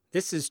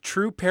This is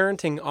True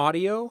Parenting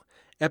Audio,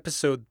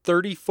 episode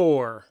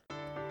 34.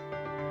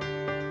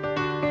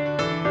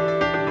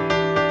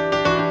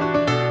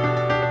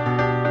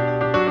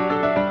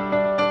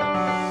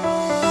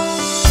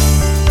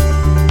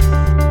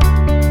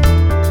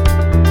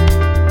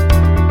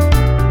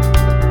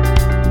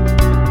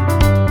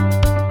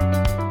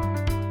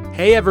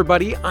 Hey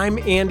everybody, I'm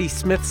Andy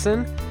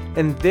Smithson,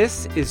 and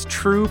this is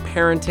True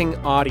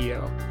Parenting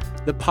Audio,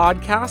 the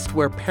podcast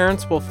where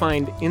parents will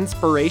find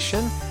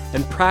inspiration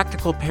and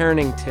practical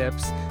parenting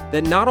tips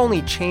that not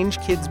only change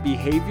kids'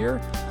 behavior,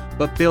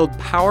 but build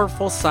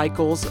powerful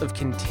cycles of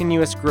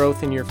continuous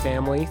growth in your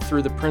family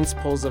through the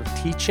principles of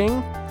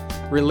teaching,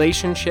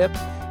 relationship,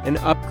 and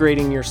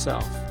upgrading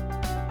yourself.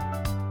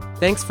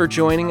 Thanks for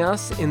joining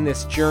us in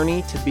this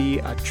journey to be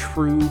a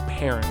true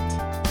parent.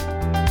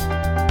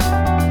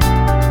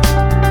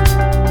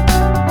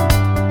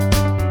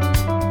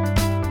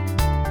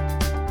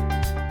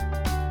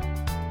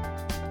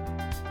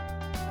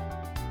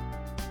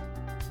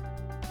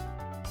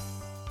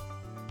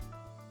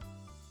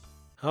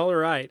 All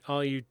right,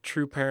 all you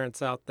true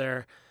parents out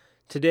there.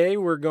 Today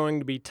we're going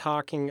to be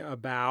talking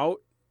about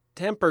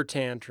temper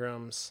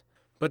tantrums.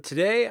 But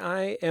today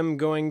I am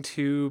going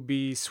to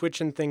be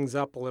switching things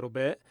up a little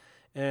bit,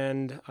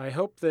 and I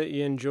hope that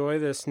you enjoy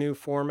this new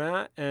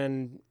format.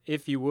 And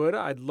if you would,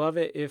 I'd love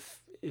it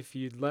if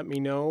you'd let me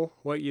know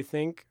what you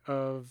think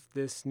of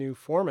this new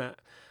format.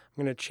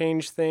 I'm going to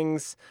change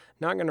things,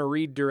 not going to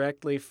read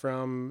directly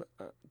from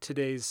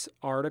today's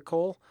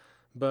article,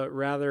 but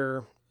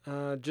rather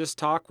just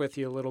talk with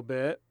you a little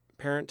bit,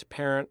 parent to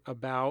parent,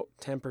 about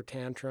temper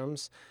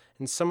tantrums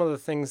and some of the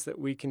things that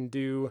we can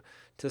do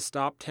to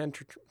stop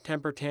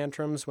temper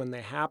tantrums when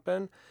they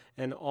happen,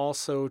 and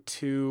also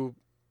to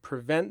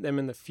prevent them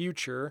in the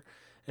future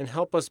and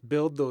help us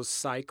build those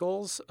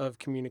cycles of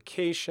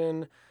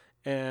communication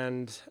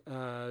and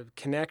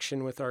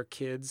connection with our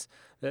kids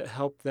that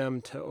help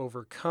them to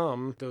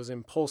overcome those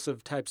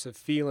impulsive types of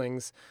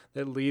feelings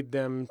that lead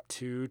them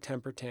to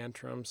temper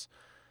tantrums.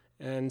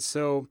 And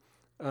so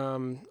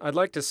I'd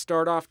like to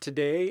start off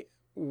today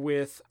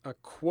with a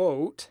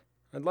quote.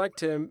 I'd like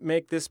to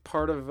make this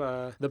part of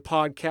the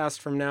podcast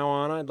from now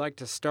on. I'd like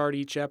to start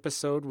each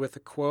episode with a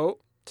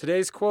quote.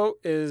 Today's quote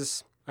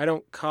is, "I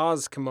don't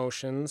cause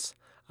commotions,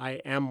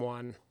 I am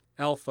one."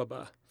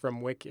 Elphaba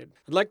from Wicked.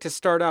 I'd like to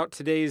start out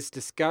today's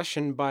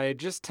discussion by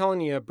just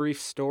telling you a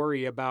brief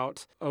story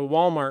about a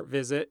Walmart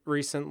visit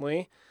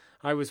recently.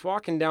 I was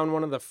walking down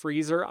one of the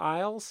freezer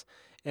aisles,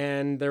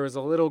 and there was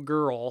a little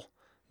girl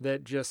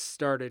that just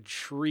started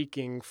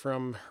shrieking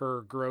from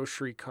her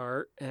grocery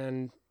cart,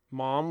 and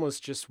Mom was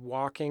just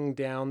walking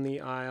down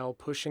the aisle,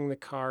 pushing the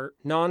cart,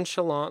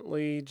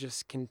 nonchalantly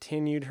just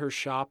continued her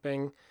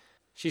shopping.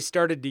 She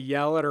started to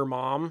yell at her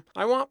mom,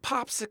 "I want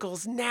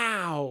popsicles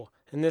now!"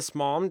 And this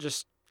mom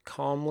just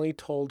calmly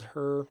told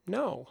her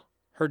no.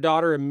 Her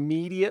daughter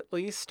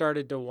immediately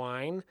started to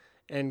whine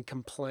and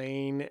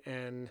complain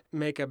and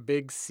make a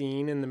big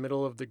scene in the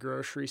middle of the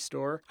grocery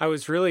store. I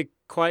was really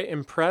quite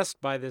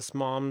impressed by this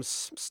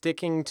mom's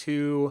sticking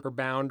to her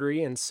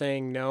boundary and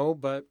saying no,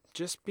 but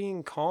just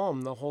being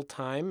calm the whole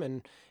time.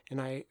 And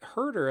I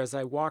heard her as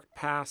I walked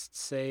past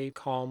say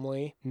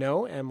calmly,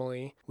 "No,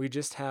 Emily, we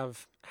just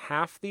have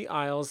half the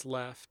aisles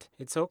left.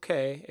 It's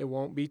okay. It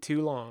won't be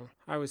too long."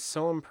 I was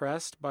so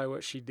impressed by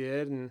what she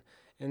did,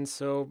 and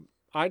so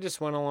I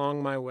just went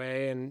along my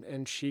way,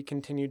 and she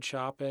continued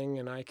shopping,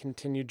 and I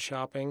continued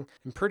shopping.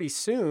 And pretty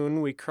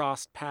soon we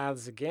crossed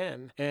paths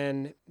again.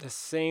 And the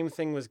same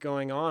thing was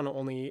going on,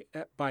 only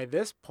by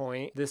this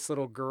point, this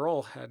little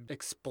girl had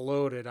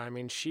exploded. I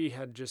mean, she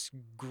had just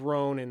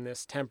grown in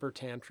this temper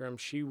tantrum.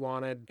 She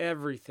wanted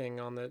everything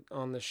on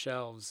the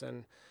shelves.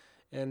 And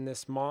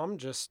this mom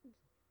just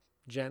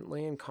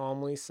gently and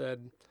calmly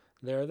said,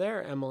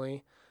 There,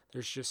 Emily.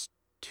 There's just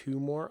 2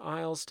 more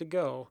aisles to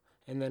go,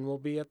 and then we'll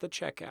be at the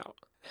checkout."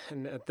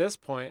 And at this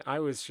point, I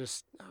was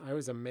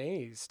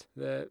amazed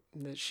that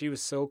she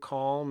was so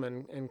calm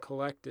and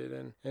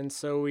collected. And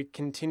so we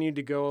continued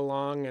to go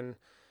along,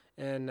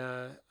 and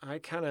I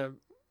kind of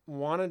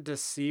wanted to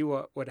see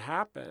what would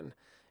happen.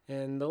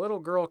 And the little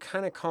girl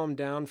kind of calmed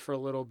down for a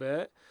little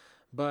bit,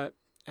 but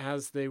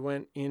as they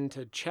went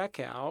into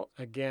checkout,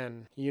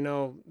 again,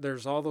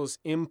 there's all those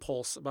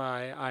impulse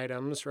buy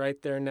items right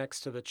there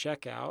next to the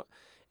checkout.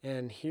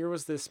 And here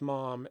was this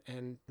mom,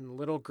 and the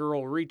little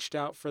girl reached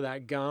out for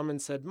that gum and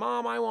said,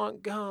 "Mom, I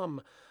want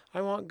gum.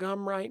 I want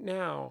gum right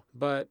now."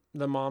 But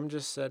the mom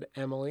just said,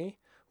 "Emily,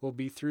 we'll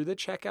be through the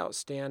checkout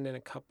stand in a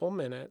couple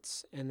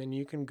minutes, and then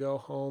you can go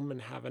home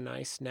and have a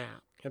nice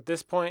nap." At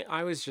this point,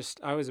 I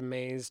was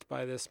amazed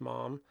by this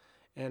mom,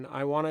 and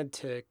I wanted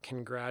to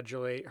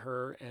congratulate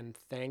her and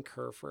thank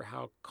her for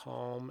how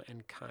calm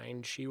and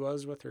kind she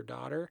was with her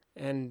daughter.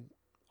 And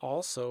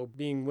also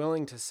being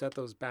willing to set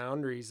those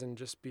boundaries and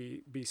just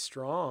be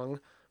strong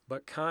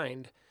but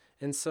kind.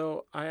 And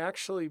so I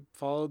actually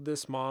followed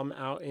this mom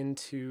out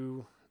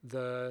into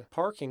the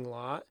parking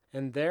lot,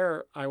 And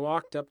there I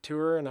walked up to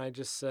her and I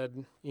just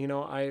said,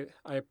 I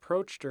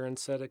approached her and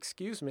said,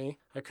 "Excuse me."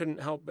 I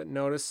couldn't help but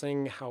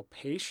noticing how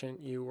patient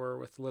you were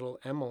with little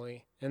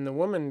Emily. And the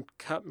woman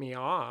cut me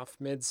off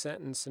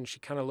mid-sentence and she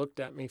kind of looked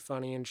at me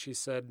funny and she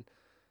said,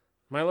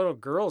 "My little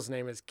girl's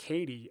name is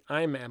Katie.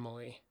 I'm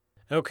Emily."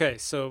 Okay,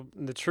 so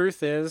the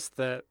truth is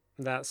that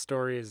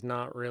story is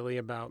not really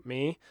about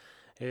me.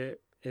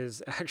 It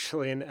is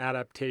actually an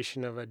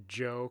adaptation of a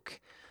joke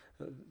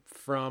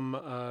from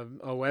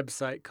a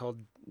website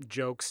called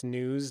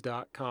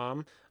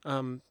jokesnews.com.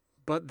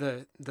 But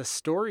the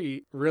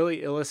story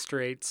really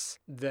illustrates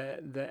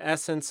the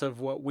essence of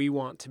what we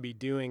want to be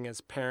doing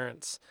as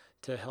parents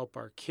to help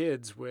our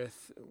kids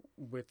with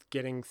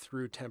getting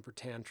through temper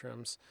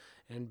tantrums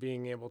and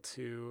being able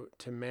to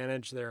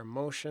manage their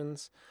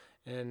emotions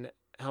and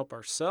help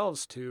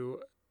ourselves to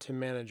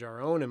manage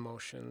our own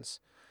emotions.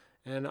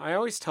 And I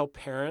always tell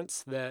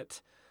parents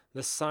that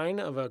the sign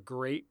of a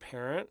great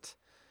parent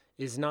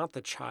is not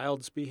the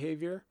child's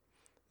behavior.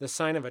 The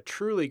sign of a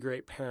truly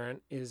great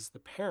parent is the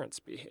parent's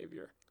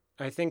behavior.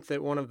 I think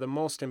that one of the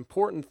most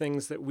important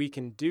things that we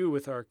can do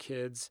with our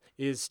kids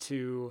is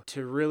to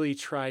really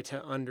try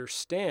to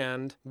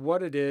understand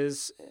what it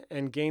is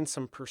and gain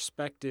some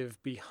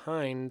perspective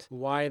behind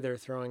why they're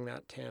throwing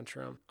that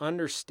tantrum.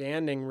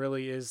 Understanding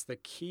really is the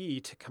key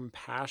to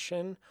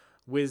compassion,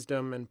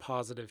 wisdom, and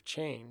positive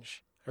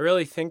change. I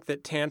really think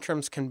that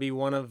tantrums can be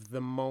one of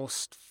the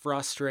most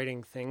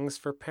frustrating things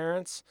for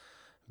parents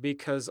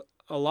because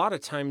a lot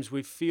of times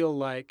we feel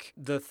like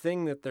the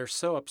thing that they're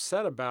so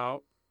upset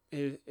about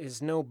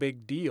is no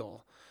big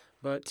deal.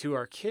 But to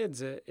our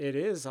kids, it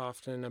is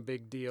often a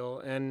big deal.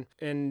 And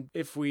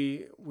if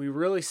we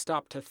really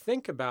stop to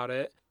think about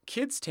it,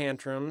 kids'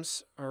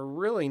 tantrums are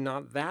really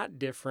not that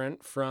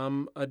different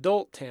from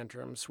adult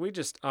tantrums. We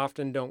just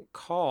often don't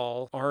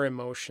call our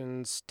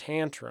emotions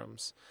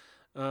tantrums.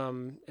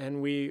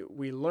 And we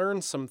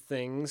learn some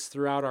things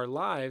throughout our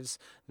lives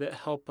that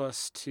help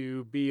us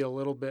to be a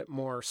little bit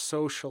more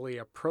socially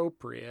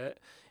appropriate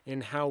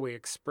in how we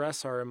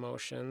express our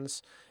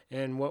emotions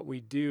and what we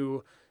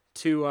do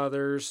to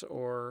others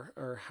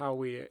or how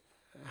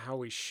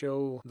we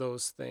show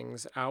those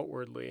things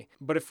outwardly.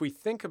 But if we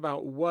think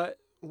about what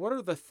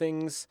are the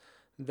things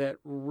that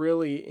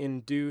really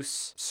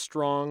induce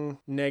strong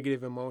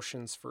negative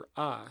emotions for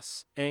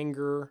us,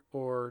 anger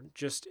or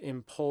just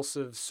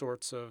impulsive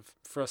sorts of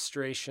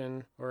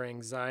frustration or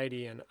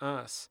anxiety in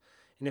us.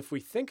 And if we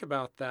think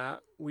about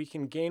that, we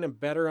can gain a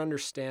better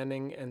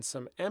understanding and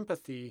some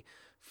empathy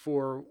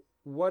for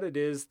what it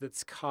is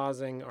that's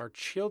causing our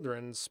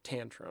children's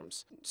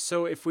tantrums.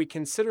 So if we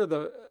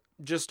consider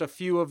just a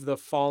few of the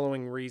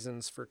following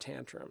reasons for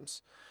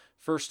tantrums.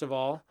 First of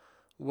all,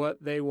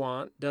 what they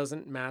want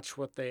doesn't match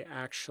what they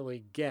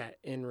actually get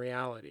in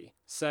reality.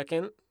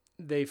 Second,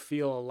 they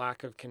feel a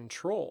lack of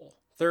control.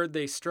 Third,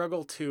 they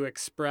struggle to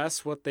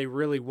express what they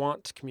really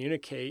want to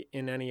communicate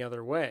in any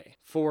other way.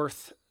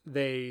 Fourth,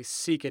 they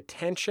seek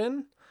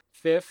attention.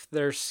 Fifth,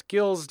 their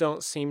skills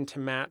don't seem to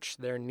match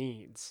their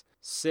needs.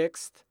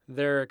 Sixth,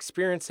 they're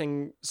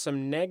experiencing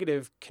some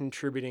negative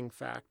contributing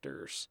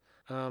factors.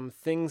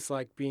 Things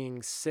like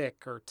being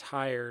sick or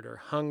tired or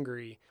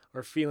hungry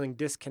or feeling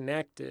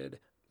disconnected.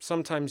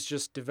 Sometimes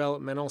just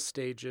developmental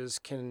stages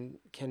can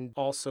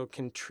also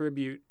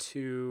contribute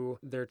to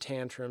their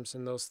tantrums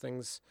and those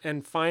things.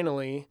 And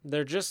finally,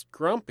 they're just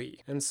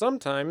grumpy. And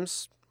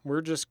sometimes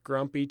we're just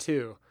grumpy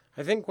too.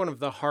 I think one of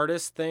the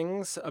hardest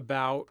things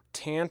about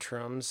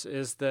tantrums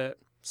is that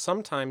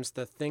sometimes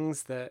the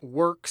things that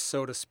work,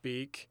 so to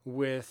speak,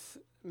 with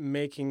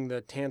making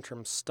the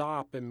tantrum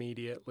stop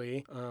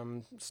immediately,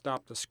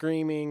 stop the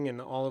screaming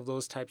and all of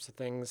those types of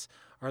things,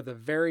 are the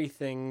very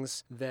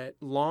things that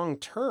long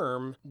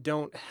term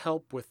don't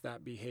help with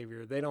that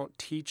behavior. They don't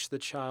teach the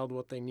child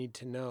what they need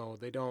to know.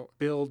 They don't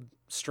build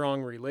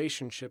strong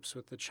relationships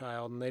with the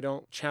child, and they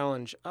don't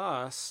challenge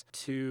us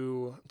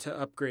to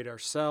upgrade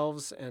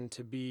ourselves and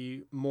to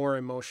be more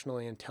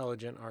emotionally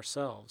intelligent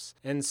ourselves.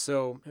 And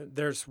so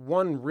there's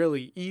one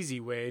really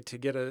easy way to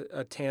get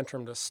a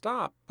tantrum to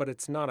stop, but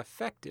it's not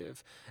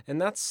effective,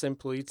 and that's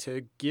simply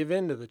to give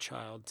in to the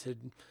child, to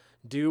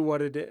do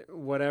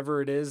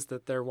whatever it is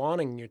that they're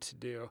wanting you to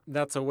do.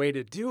 That's a way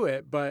to do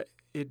it, but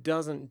it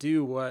doesn't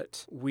do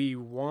what we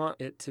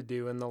want it to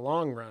do in the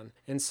long run.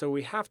 And so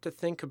we have to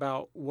think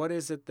about what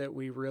is it that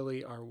we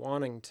really are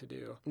wanting to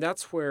do.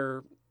 That's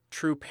where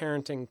true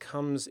parenting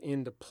comes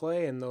into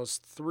play in those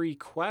three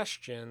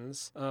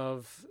questions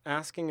of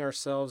asking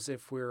ourselves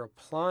if we're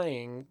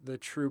applying the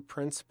true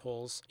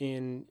principles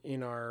in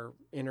our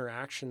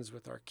interactions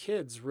with our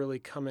kids really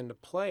come into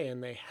play,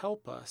 and they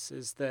help us.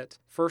 Is that,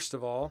 first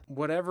of all,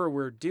 whatever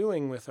we're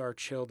doing with our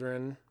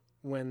children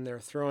when they're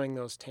throwing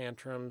those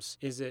tantrums,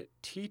 is it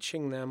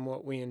teaching them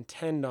what we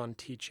intend on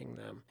teaching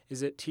them?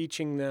 Is it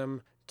teaching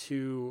them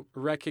to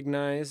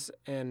recognize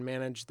and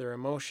manage their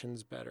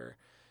emotions better?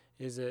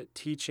 Is it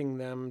teaching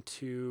them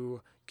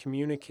to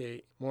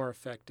communicate more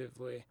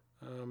effectively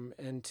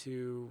and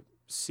to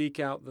seek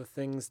out the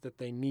things that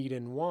they need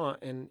and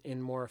want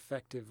in more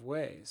effective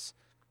ways?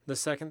 The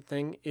second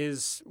thing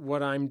is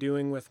what I'm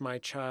doing with my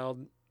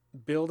child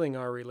building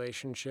our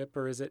relationship,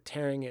 or is it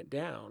tearing it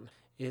down?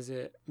 Is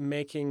it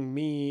making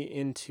me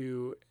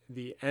into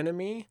the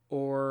enemy,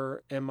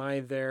 or am I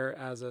there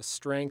as a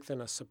strength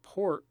and a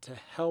support to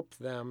help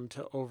them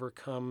to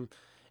overcome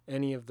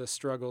any of the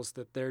struggles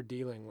that they're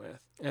dealing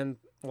with? And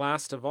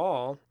last of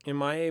all,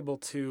 am I able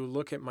to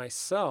look at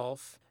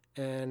myself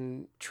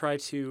and try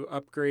to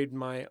upgrade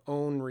my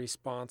own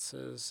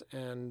responses?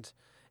 And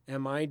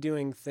am I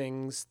doing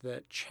things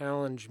that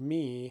challenge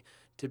me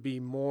to be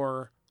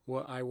more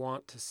what I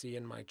want to see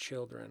in my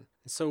children?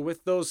 So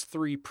with those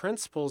three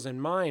principles in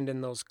mind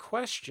and those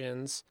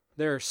questions,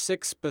 there are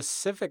 6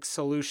 specific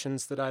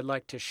solutions that I'd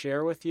like to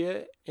share with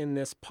you in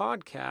this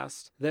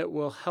podcast that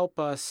will help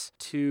us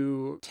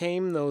to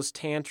tame those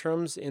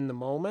tantrums in the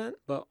moment,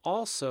 but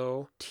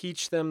also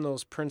teach them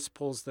those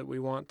principles that we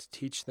want to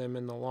teach them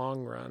in the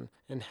long run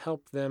and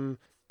help them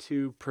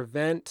to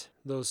prevent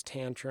those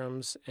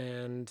tantrums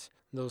and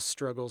those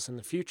struggles in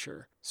the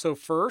future. So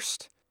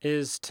first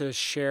is to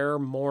share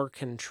more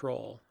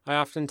control. I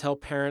often tell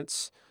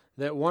parents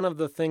that one of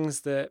the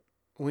things that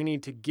we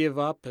need to give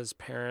up as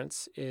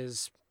parents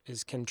is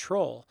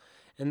control,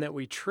 and that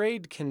we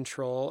trade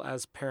control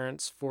as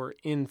parents for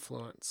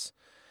influence.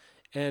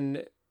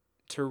 And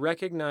to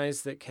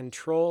recognize that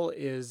control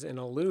is an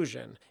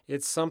illusion.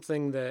 It's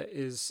something that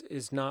is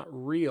not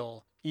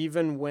real.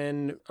 Even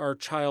when our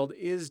child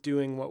is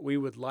doing what we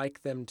would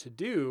like them to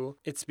do,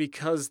 it's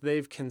because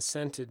they've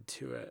consented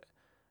to it.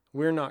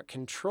 We're not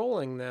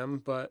controlling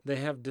them, but they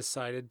have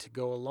decided to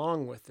go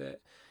along with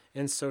it.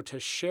 And so to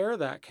share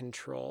that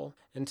control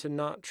and to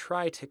not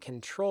try to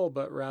control,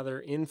 but rather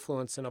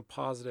influence in a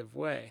positive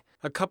way.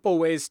 A couple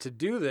ways to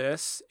do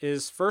this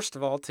is, first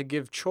of all, to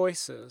give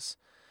choices.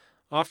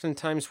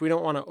 Oftentimes we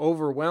don't want to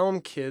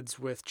overwhelm kids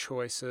with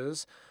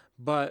choices,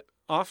 but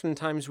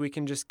oftentimes we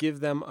can just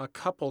give them a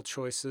couple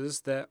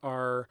choices that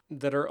are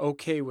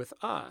okay with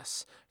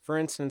us. For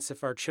instance,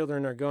 if our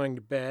children are going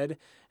to bed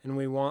and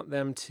we want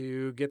them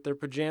to get their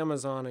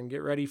pajamas on and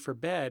get ready for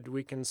bed,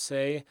 we can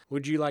say,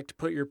 would you like to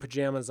put your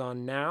pajamas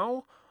on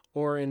now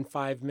or in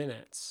 5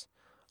 minutes?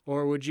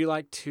 Or would you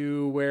like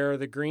to wear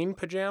the green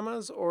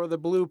pajamas or the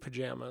blue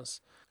pajamas?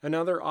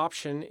 Another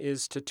option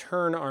is to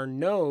turn our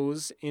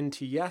no's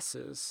into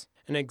yeses.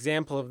 An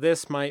example of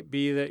this might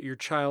be that your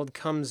child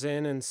comes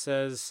in and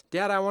says,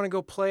 Dad, I want to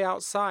go play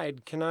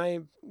outside. Can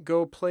I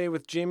go play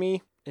with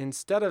Jimmy?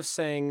 Instead of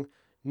saying,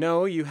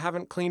 no, you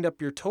haven't cleaned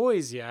up your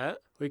toys yet,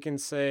 we can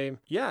say,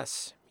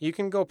 yes, you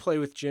can go play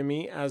with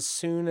Jimmy as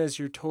soon as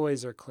your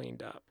toys are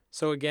cleaned up.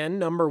 So again,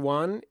 number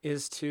 1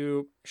 is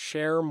to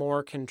share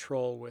more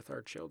control with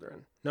our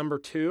children. Number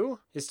 2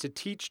 is to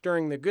teach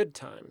during the good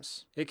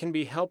times. It can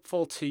be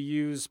helpful to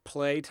use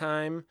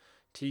playtime,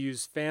 to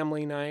use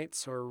family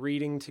nights or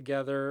reading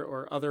together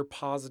or other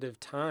positive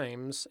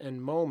times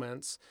and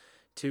moments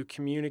to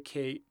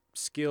communicate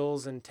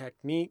skills and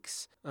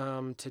techniques,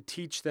 to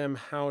teach them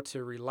how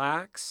to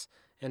relax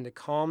and to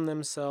calm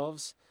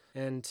themselves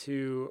and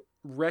to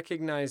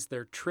recognize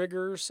their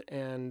triggers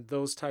and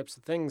those types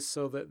of things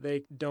so that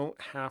they don't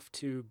have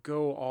to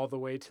go all the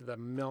way to the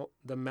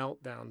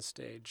meltdown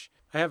stage.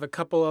 I have a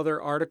couple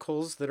other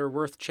articles that are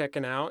worth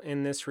checking out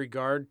in this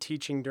regard,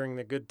 teaching during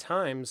the good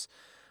times.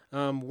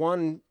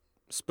 One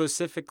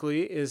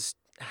specifically is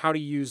how to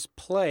use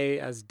play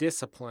as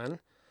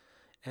discipline,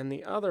 and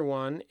the other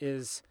one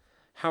is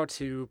how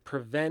to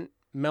prevent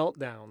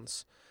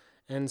meltdowns.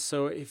 And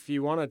so if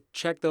you want to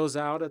check those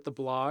out at the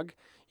blog,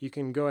 you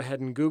can go ahead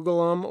and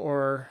Google them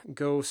or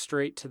go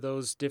straight to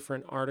those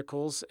different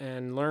articles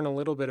and learn a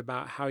little bit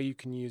about how you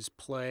can use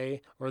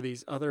play or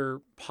these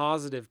other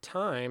positive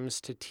times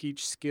to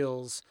teach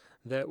skills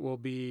that will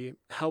be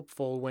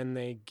helpful when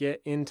they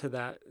get into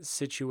that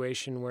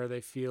situation where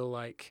they feel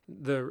like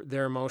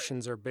their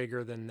emotions are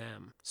bigger than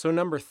them. So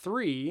number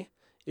 3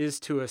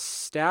 is to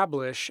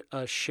establish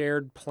a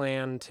shared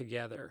plan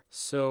together.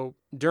 So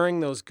during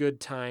those good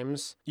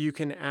times, you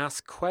can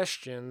ask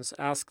questions,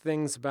 ask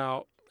things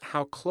about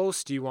how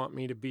close do you want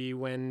me to be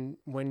when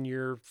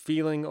you're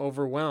feeling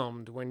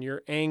overwhelmed, when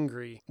you're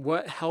angry?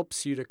 What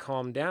helps you to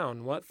calm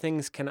down? What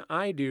things can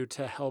I do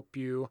to help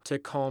you to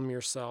calm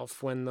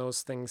yourself when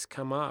those things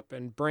come up?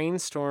 And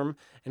brainstorm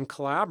and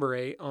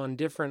collaborate on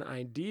different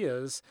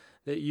ideas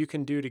that you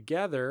can do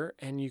together,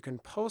 and you can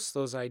post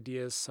those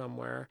ideas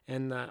somewhere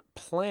and that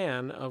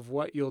plan of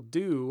what you'll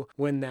do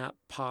when that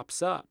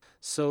pops up,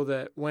 so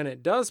that when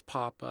it does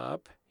pop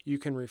up, you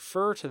can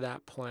refer to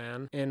that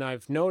plan. And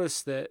I've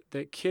noticed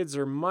that kids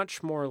are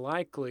much more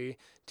likely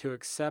to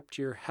accept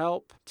your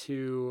help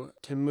to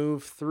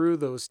move through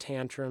those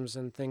tantrums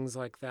and things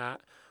like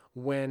that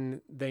when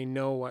they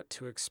know what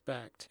to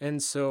expect.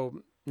 And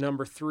so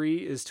number 3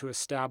 is to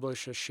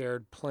establish a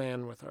shared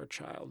plan with our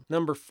child.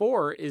 Number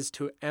 4 is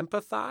to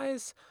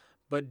empathize,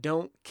 but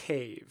don't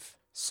cave.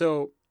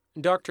 So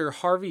Dr.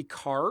 Harvey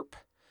Karp,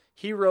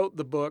 He wrote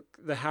the book,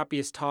 The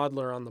Happiest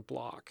Toddler on the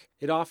Block.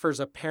 It offers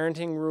a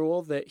parenting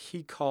rule that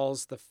he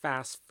calls the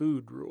fast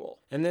food rule.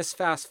 And this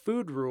fast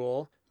food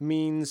rule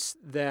means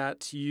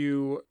that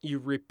you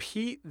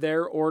repeat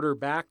their order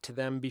back to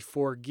them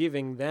before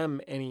giving them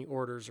any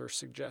orders or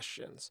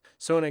suggestions.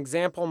 So an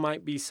example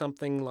might be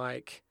something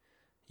like,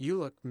 "You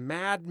look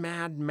mad,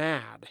 mad,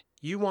 mad.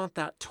 You want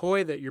that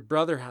toy that your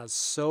brother has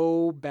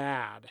so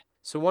bad."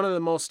 So one of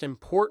the most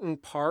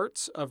important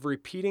parts of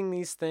repeating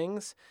these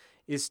things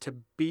is to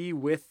be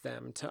with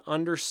them, to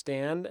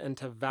understand and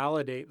to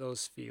validate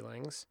those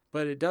feelings.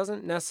 But it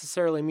doesn't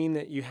necessarily mean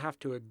that you have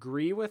to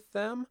agree with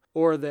them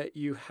or that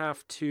you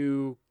have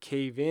to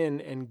cave in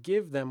and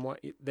give them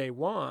what they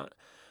want.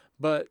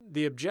 But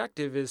the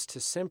objective is to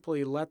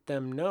simply let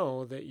them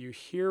know that you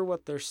hear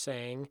what they're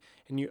saying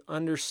and you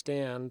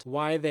understand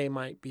why they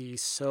might be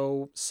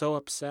so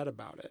upset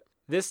about it.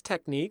 This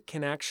technique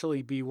can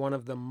actually be one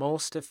of the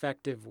most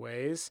effective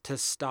ways to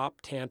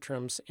stop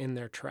tantrums in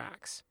their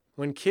tracks.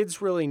 When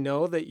kids really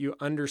know that you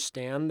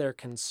understand their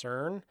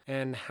concern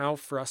and how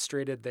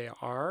frustrated they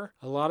are,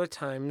 a lot of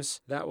times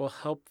that will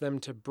help them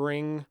to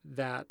bring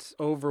that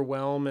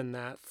overwhelm and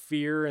that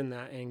fear and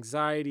that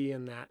anxiety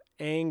and that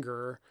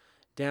anger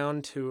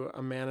down to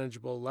a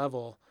manageable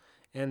level,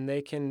 and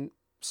they can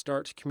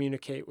start to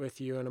communicate with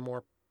you in a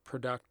more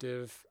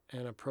productive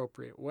and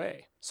appropriate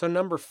way. So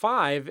number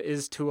 5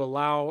 is to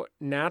allow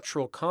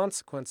natural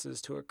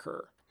consequences to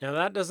occur. Now,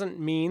 that doesn't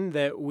mean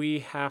that we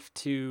have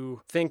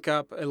to think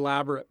up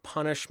elaborate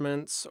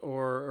punishments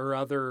or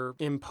other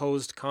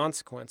imposed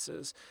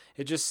consequences.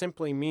 It just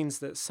simply means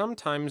that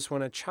sometimes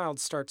when a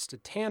child starts to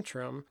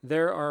tantrum,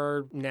 there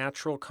are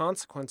natural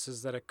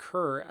consequences that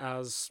occur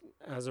as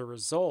a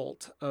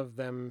result of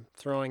them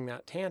throwing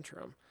that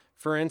tantrum.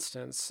 For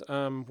instance,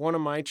 one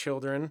of my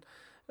children,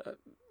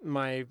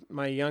 my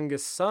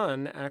youngest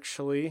son,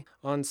 actually,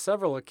 on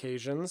several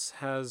occasions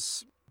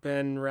has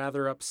been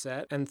rather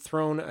upset and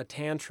thrown a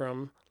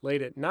tantrum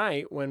late at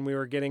night when we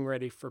were getting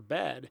ready for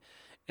bed.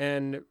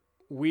 And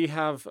we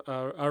have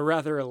a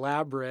rather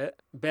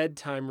elaborate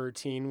bedtime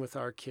routine with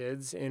our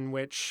kids in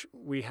which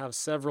we have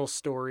several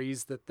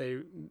stories that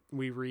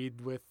we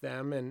read with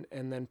them and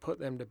then put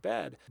them to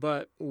bed.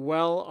 But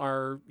while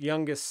our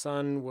youngest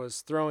son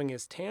was throwing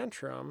his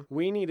tantrum,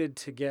 we needed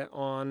to get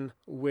on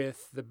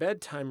with the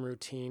bedtime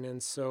routine.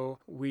 And so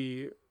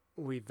we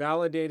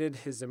validated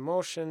his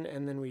emotion,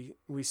 and then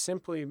we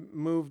simply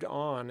moved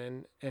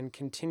on and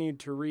continued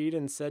to read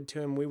and said to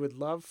him, "We would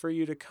love for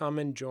you to come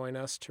and join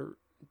us to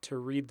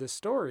read the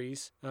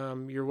stories.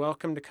 You're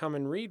welcome to come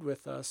and read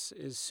with us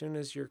as soon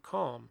as you're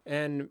calm."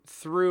 And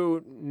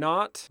through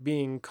not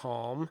being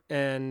calm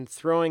and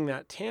throwing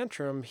that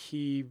tantrum,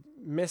 he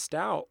missed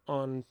out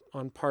on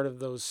part of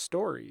those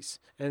stories.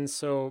 And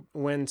so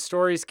when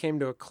stories came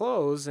to a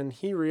close and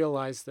he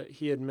realized that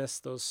he had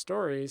missed those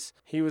stories,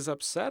 he was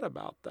upset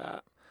about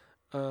that.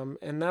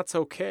 And that's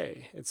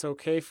okay. It's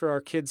okay for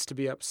our kids to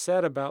be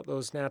upset about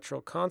those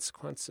natural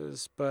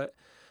consequences, but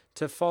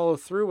to follow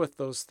through with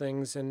those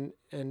things and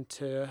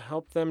to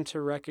help them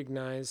to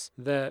recognize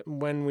that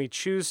when we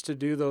choose to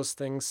do those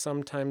things,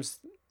 sometimes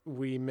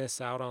we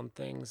miss out on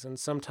things, and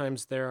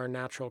sometimes there are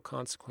natural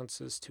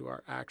consequences to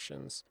our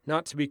actions.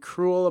 Not to be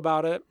cruel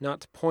about it,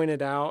 not to point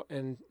it out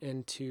and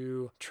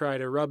to try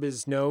to rub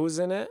his nose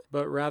in it,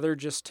 but rather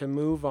just to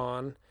move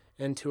on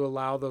and to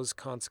allow those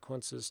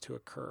consequences to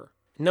occur.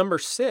 Number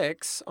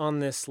 6 on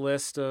this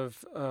list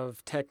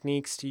of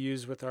techniques to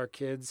use with our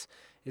kids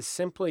is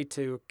simply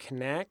to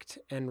connect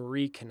and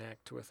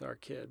reconnect with our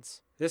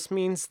kids. This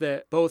means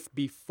that both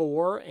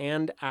before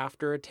and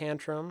after a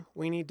tantrum,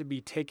 we need to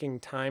be taking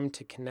time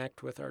to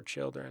connect with our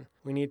children.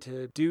 We need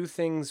to do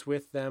things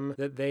with them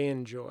that they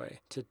enjoy,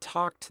 to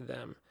talk to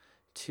them,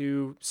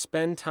 to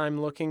spend time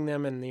looking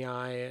them in the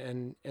eye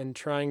and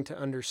trying to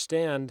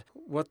understand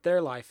what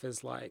their life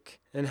is like,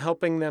 and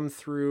helping them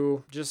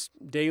through just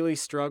daily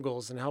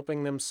struggles and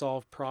helping them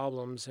solve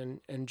problems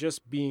and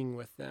just being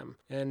with them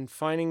and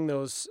finding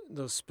those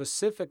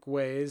specific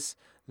ways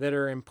that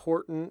are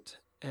important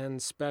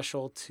and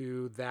special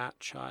to that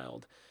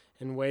child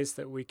in ways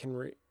that we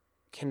can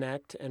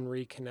connect and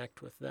reconnect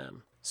with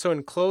them. So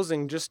in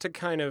closing, just to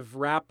kind of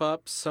wrap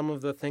up some of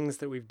the things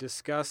that we've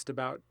discussed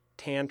about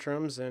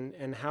tantrums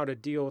and how to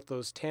deal with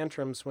those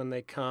tantrums when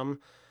they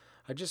come,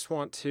 I just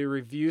want to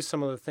review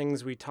some of the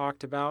things we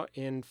talked about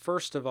in,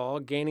 first of all,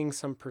 gaining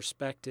some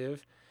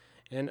perspective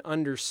and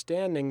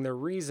understanding the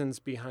reasons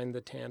behind the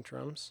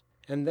tantrums,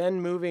 and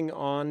then moving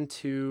on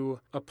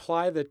to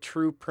apply the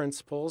true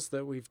principles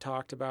that we've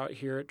talked about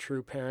here at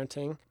True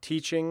Parenting,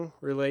 teaching,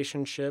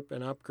 relationship,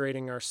 and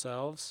upgrading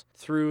ourselves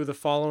through the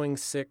following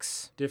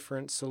 6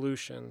 different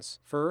solutions.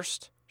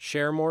 First,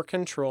 share more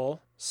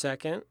control.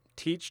 Second,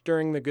 teach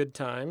during the good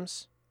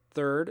times.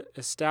 Third,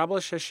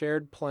 establish a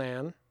shared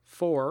plan.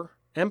 4,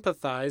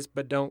 empathize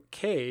but don't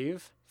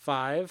cave.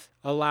 5,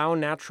 allow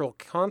natural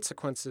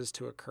consequences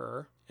to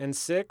occur. And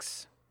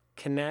 6,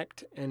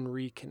 connect and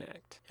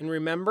reconnect. And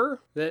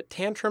remember that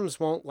tantrums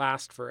won't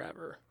last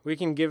forever. We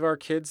can give our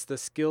kids the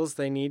skills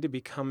they need to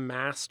become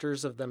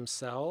masters of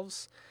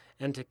themselves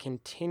and to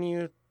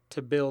continue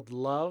to build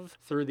love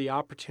through the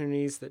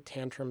opportunities that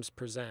tantrums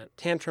present.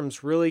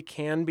 Tantrums really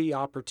can be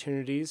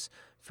opportunities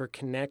for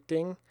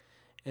connecting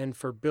and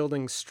for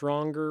building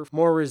stronger,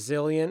 more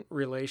resilient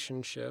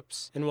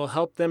relationships, and will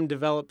help them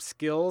develop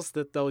skills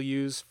that they'll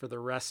use for the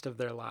rest of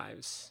their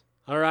lives.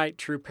 All right,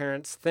 true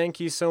parents, thank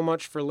you so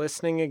much for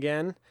listening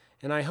again,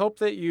 and I hope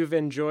that you've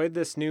enjoyed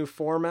this new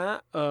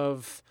format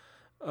of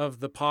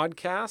the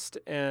podcast,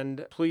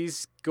 and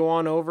please go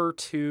on over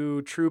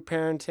to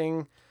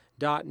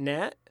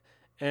trueparenting.net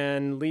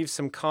and leave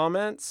some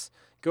comments.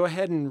 Go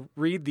ahead and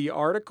read the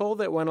article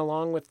that went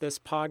along with this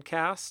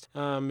podcast.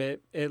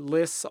 It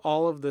lists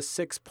all of the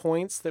 6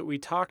 points that we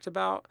talked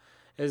about,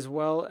 as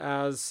well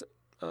as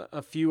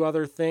a few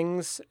other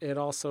things. It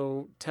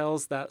also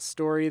tells that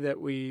story that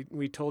we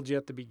told you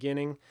at the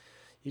beginning.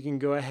 You can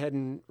go ahead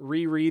and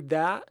reread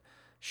that,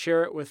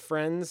 share it with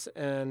friends,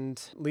 and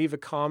leave a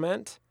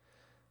comment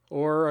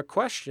or a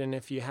question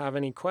if you have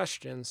any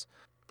questions.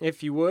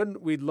 If you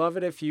would, we'd love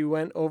it if you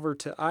went over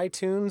to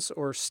iTunes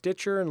or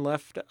Stitcher and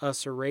left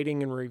us a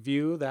rating and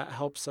review. That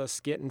helps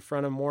us get in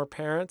front of more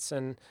parents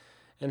and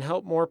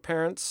help more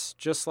parents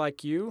just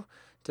like you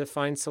to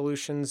find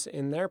solutions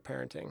in their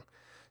parenting.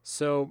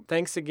 So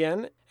thanks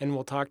again, and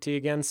we'll talk to you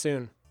again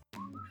soon.